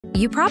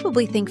You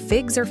probably think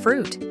figs are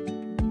fruit.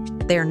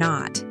 They're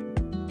not.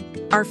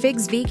 Are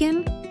figs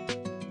vegan?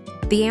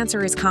 The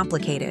answer is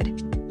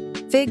complicated.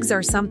 Figs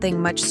are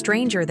something much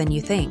stranger than you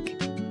think.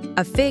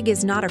 A fig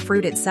is not a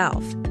fruit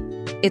itself.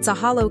 It's a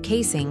hollow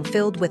casing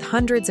filled with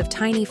hundreds of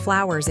tiny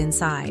flowers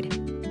inside.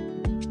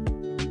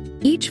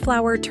 Each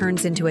flower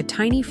turns into a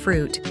tiny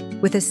fruit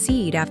with a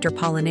seed after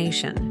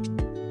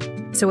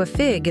pollination. So a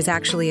fig is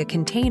actually a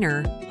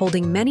container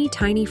holding many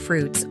tiny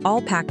fruits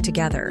all packed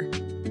together.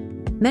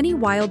 Many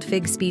wild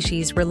fig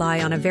species rely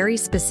on a very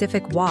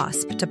specific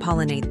wasp to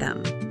pollinate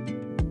them.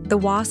 The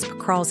wasp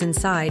crawls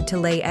inside to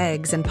lay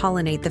eggs and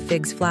pollinate the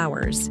fig's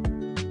flowers.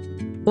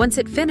 Once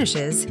it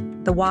finishes,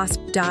 the wasp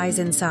dies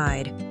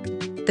inside.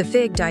 The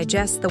fig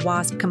digests the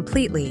wasp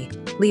completely,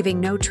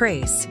 leaving no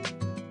trace.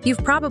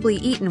 You've probably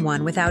eaten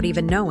one without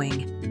even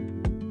knowing.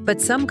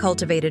 But some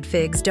cultivated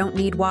figs don't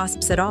need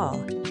wasps at all.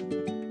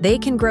 They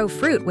can grow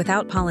fruit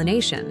without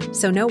pollination,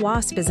 so no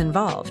wasp is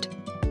involved.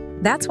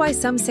 That's why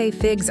some say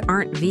figs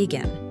aren't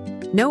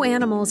vegan. No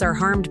animals are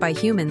harmed by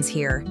humans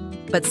here,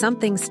 but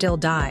something still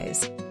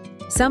dies.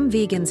 Some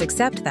vegans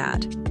accept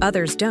that,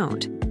 others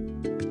don't.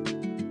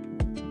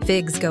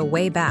 Figs go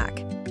way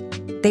back.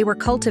 They were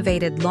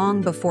cultivated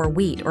long before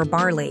wheat or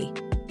barley.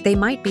 They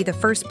might be the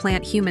first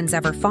plant humans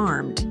ever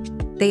farmed.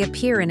 They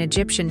appear in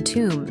Egyptian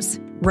tombs,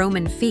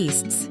 Roman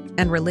feasts,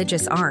 and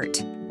religious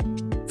art.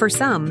 For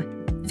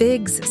some,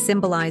 figs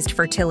symbolized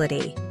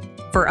fertility.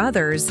 For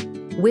others,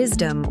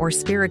 wisdom or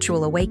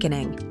spiritual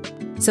awakening.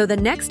 So the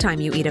next time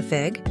you eat a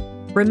fig,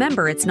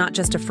 remember it's not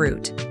just a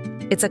fruit.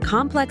 It's a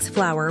complex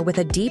flower with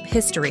a deep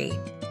history.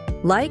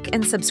 Like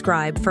and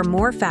subscribe for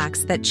more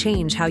facts that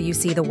change how you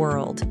see the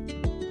world.